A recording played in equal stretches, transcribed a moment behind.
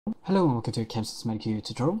Hello and welcome to ChamSys MagicQ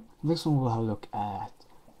tutorial. In this one we'll have a look at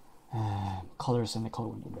colors and the color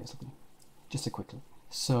window basically. Just a quickly.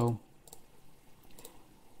 So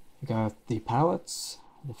we got the palettes,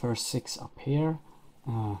 the first 6 up here,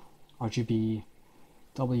 RGB,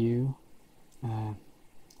 W,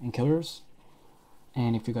 and colors.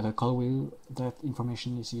 And if you got a color wheel, that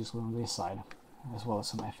information is useful on this side, as well as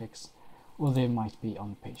some FX. Well, they might be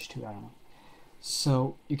on page 2, I don't know.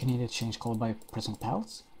 So you can either change color by pressing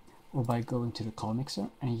palettes, or by going to the color mixer,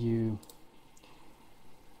 and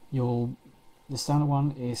the standard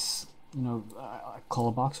one is a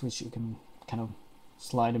color box which you can kind of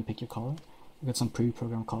slide and pick your color. You got some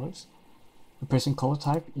pre-programmed colors. By pressing color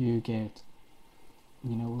type, you get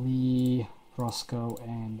Lee, Roscoe,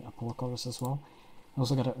 and Apollo colors as well. You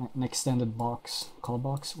also got an extended color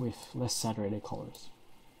box with less saturated colors.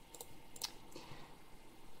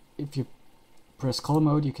 If you press color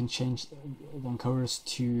mode, you can change the colors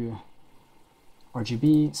to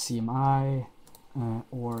RGB, CMI,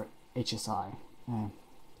 or HSI,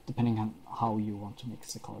 depending on how you want to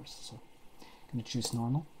mix the colors. So I'm going to choose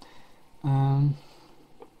normal.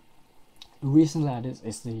 Recently added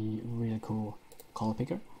is the really cool color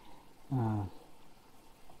picker.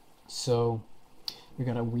 So you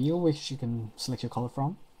got a wheel which you can select your color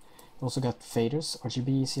from. You also got faders,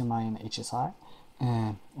 RGB, CMI, and HSI.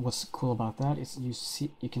 What's cool about that is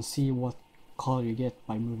you can see what color you get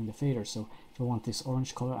by moving the fader. So if I want this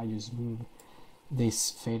orange color, I just move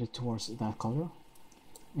this fader towards that color.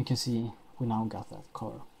 You can see we now got that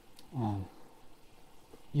color.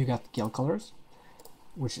 You got gel colors,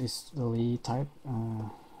 which is the Lee type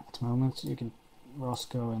at the moment. You can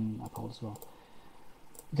Roscoe and Apollo as well.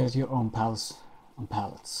 You got your own palettes on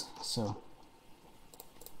palettes. So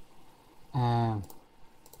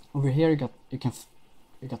over here you got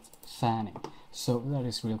fanning, so that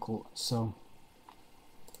is really cool. So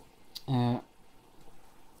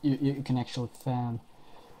you can actually fan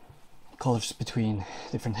colors between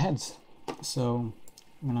different heads. So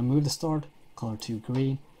I'm gonna move the start color to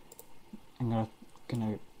green. I'm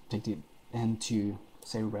gonna take the end to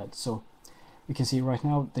say red. So you can see right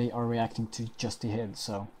now they are reacting to just the head.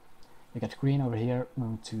 So we got green over here,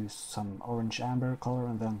 move to some orange amber color,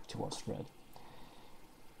 and then towards red.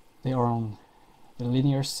 They are on the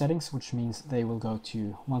linear settings, which means they will go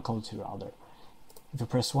to one color to the other. If you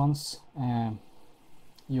press once,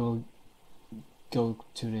 you will go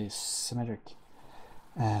to the symmetric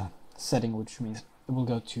setting, which means it will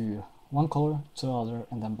go to one color to the other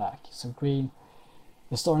and then back. So green,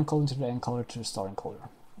 the starting color to the end color to the starting color.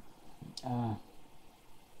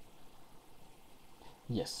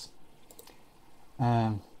 Yes.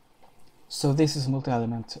 So this is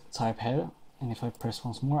multi-element type header, and if I press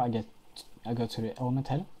once more, I go to the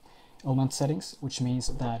element settings, which means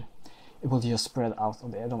that it will just spread out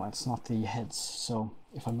of the elements, not the heads. So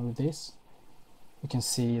if I move this, you can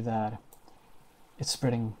see that it's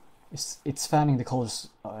spreading, it's fanning the colors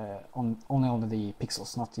only on the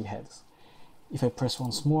pixels, not the heads. If I press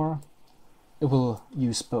once more, it will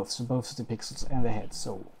use both, so both the pixels and the heads.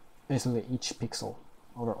 So basically each pixel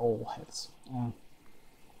over all heads.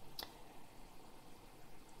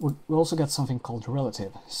 We also got something called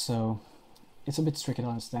relative. So it's a bit tricky to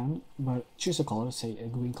understand, but choose a color, say a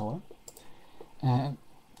green color,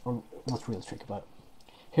 or not real tricky, but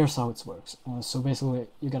here's how it works. So basically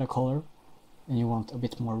you got a color and you want a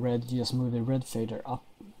bit more red, you just move the red fader up,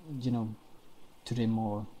 to the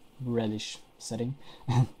more reddish setting.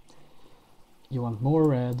 You want more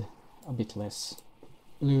red, a bit less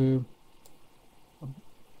blue,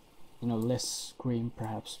 less green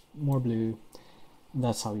perhaps, more blue.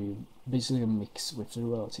 That's how you basically mix with the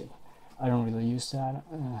relative. I don't really use that.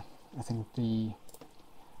 I think the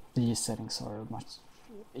settings are much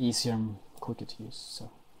easier and quicker to use. So,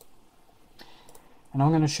 and I'm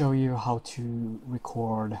going to show you how to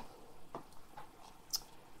record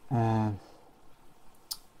a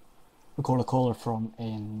color from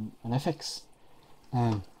an FX.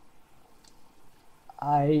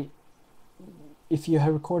 If you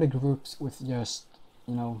have recorded groups with just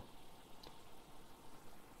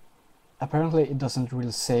apparently it doesn't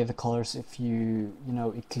really save the colors if you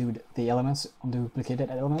include the elements on the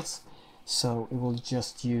duplicated elements, so it will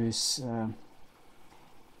just use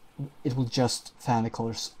it will just fan the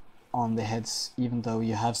colors on the heads even though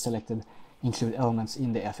you have selected include elements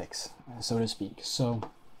in the FX, so to speak. So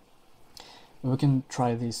we can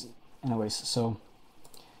try these anyways. So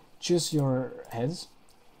choose your heads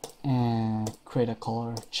and create a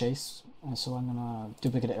color chase. So I'm gonna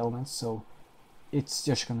duplicate the elements, so it's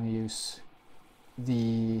just going to use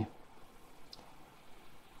the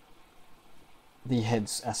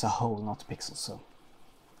heads as a whole, not pixels. So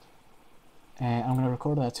and I'm going to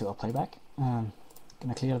record that to a playback. Going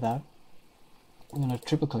to clear that. I'm going to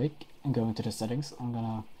triple click and go into the settings. I'm going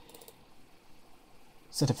to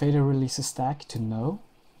set the fader releases stack to no.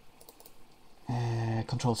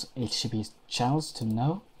 Controls HCP channels to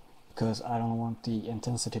no, because I don't want the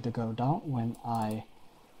intensity to go down when I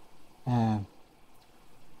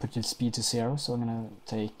put the speed to 0. So I'm going to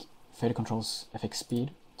take fader controls FX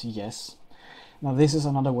speed to yes. Now this is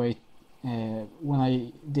another way. When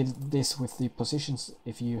I did this with the positions,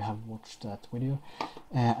 if you have watched that video,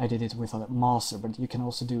 I did it with a master, but you can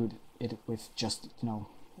also do it with just, you know,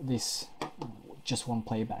 this, just one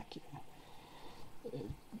playback.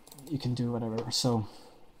 You can do whatever. So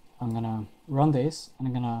I'm gonna run this and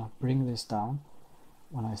I'm gonna bring this down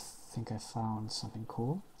when I think I found something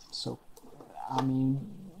cool. So I mean,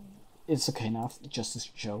 it's okay enough just to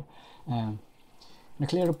show. I'm gonna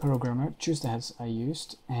clear the programmer, choose the heads I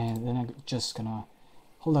used, and then I'm just gonna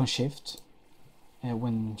hold down shift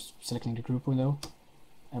when selecting the group window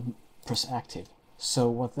and press active. So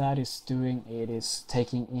what that is doing, it is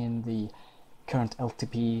taking in the current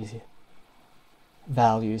LTP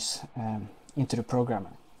values into the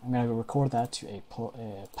programmer. I'm going to record that to a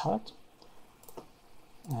palette,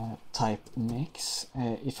 type mix.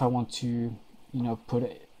 If I want to, you know, put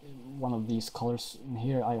one of these colors in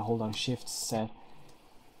here, I hold down shift set,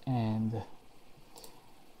 and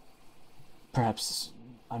perhaps,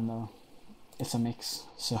 I don't know, it's a mix.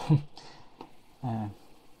 So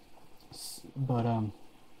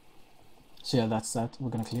so yeah, that's that. We're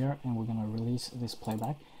gonna clear and we're gonna release this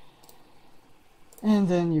playback. And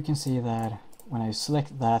then you can see that when I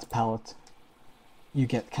select that palette, you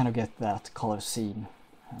kind of get that color scene,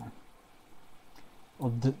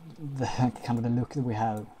 or the kind of the look that we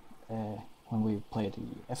have when we play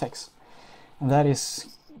the FX. And that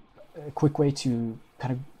is a quick way to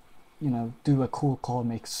kind of, you know, do a cool color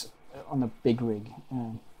mix on a big rig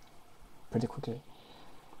pretty quickly.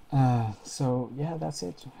 So yeah, that's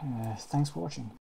it. Thanks for watching.